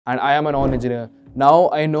and I am a non-engineer. Now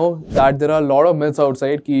I know that there are a lot of myths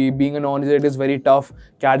outside कि being a non-engineer is very tough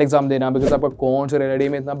CAT exam देना because आपका cons और LRD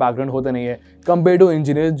में इतना background होता नहीं है compared to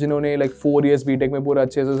engineers जिन्होंने like 4 years BTech में पूरा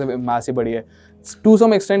अच्छे से मैथ्स ही पढ़ी है. To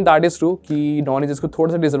some extent that is true कि non-engineers को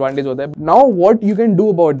थोड़ा सा disadvantage होता है. Now what you can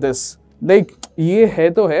do about this? Like ये है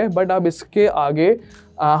तो है but आप इसके आगे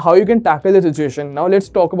how you can tackle the situation. Now let's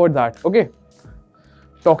talk about that. Okay.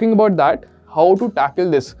 Talking about that, how to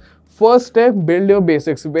tackle this. First step, build your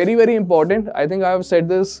basics. Very very important. I think I have said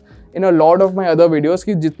this in a lot of my other videos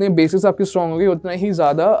कि जितने basics आपकी strong होगी उतना ही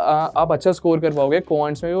ज़्यादा आप अच्छा score कर पाओगे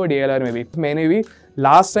क्वांट्स में भी और DLR में भी. मैंने भी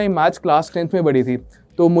last time maths class 10th में पढ़ी थी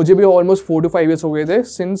तो मुझे भी ऑलमोस्ट 4 to 5 years हो गए थे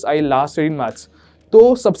since I last studied maths.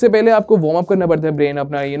 तो सबसे पहले आपको वार्म अप करना पड़ता है ब्रेन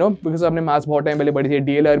अपना बिकॉज आपने मैथ्स बहुत टाइम पहले पढ़ी थी.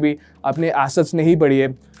 DLR भी आपने एज सच नहीं पढ़ी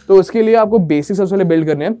है तो उसके लिए आपको बेसिक्स सबसे पहले बिल्ड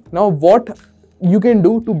करने हैं. Now what you can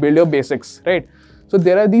do to build your basics, right? So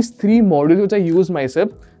there are these 3 modules which I use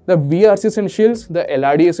myself: the VRC Essentials, the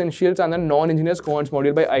LRD Essentials, and the Non-Engineers Quants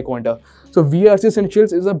module by iQuanta. So VRC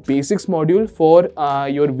Essentials is a basics module for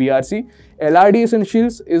your VRC. LRD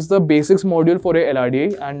Essentials is the basics module for your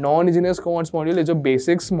LRDA, and Non-Engineers Quants module is a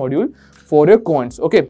basics module for your quants. Okay,